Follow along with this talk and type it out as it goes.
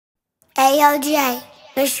AOJ,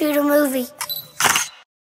 let's shoot a movie.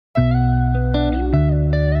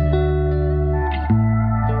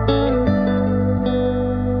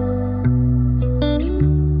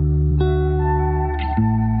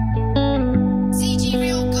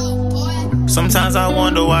 Sometimes I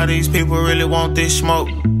wonder why these people really want this smoke.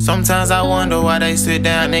 Sometimes I wonder why they sit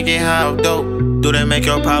down and get high off dope. Do they make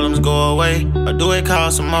your problems go away, or do it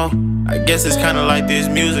cause some more? I guess it's kinda like this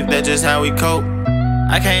music, that's just how we cope.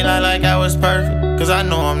 I can't lie like I was perfect, cause I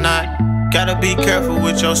know I'm not. Gotta be careful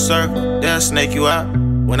with your circle, they'll snake you out.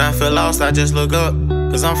 When I feel lost, I just look up,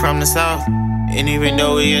 cause I'm from the south. And even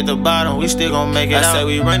though we at the bottom, we still gon' make it out. I say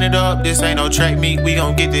we run it up, this ain't no track meet, we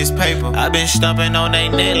gon' get this paper. I been stumping on they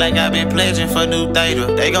neck like I been pledging for new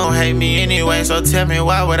theta. They gon' hate me anyway, so tell me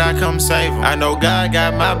why would I come save them? I know God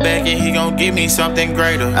got my back and he gon' give me something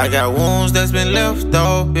greater. I got wounds that's been left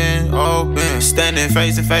open. Standing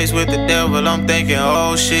face to face with the devil, I'm thinking,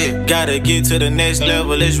 oh shit. Gotta get to the next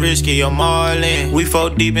level, it's risky, I'm all in. We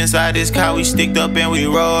 4 deep inside this car, we sticked up and we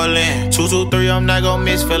rollin'. 2, 2, 3, I'm not gon'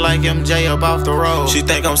 miss, feel like MJ up off the road. She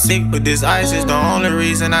think I'm sick, but this ice is the only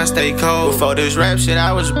reason I stay cold. Before this rap shit,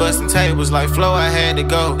 I was busting tables like Flo, I had to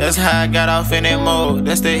go. That's how I got off in that mode.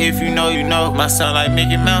 That's the if you know, you know. My son like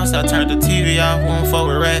Mickey Mouse, I turned the TV off, won't fuck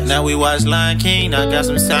with rats. Now we watch Lion King, I got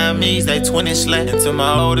some Siamese, they 20 slack. And to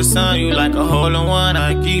my oldest son, you like a hole-in-one,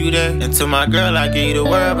 I give you that. And to my girl, I give you the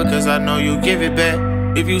world because I know you give it back.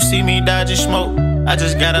 If you see me dodging smoke, I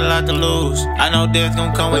just got a lot to lose. I know death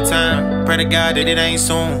gon' come with time. Pray to God that it ain't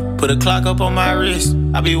soon. Put a clock up on my wrist,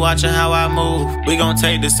 I be watching how I move. We gon'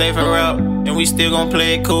 take the safer route, and we still gon'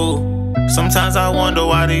 play it cool. Sometimes I wonder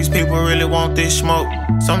why these people really want this smoke.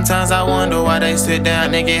 Sometimes I wonder why they sit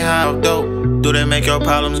down and get high off dope. Do they make your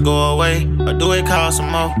problems go away, or do it cause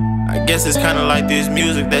some more? I guess it's kinda like this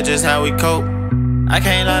music, that's just how we cope. I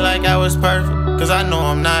can't lie like I was perfect, cause I know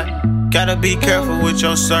I'm not. Gotta be careful with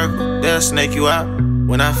your circle, they'll snake you out.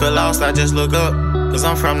 When I feel lost, I just look up, cause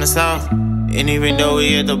I'm from the south. And even though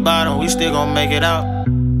we at the bottom, we still gon' make it out.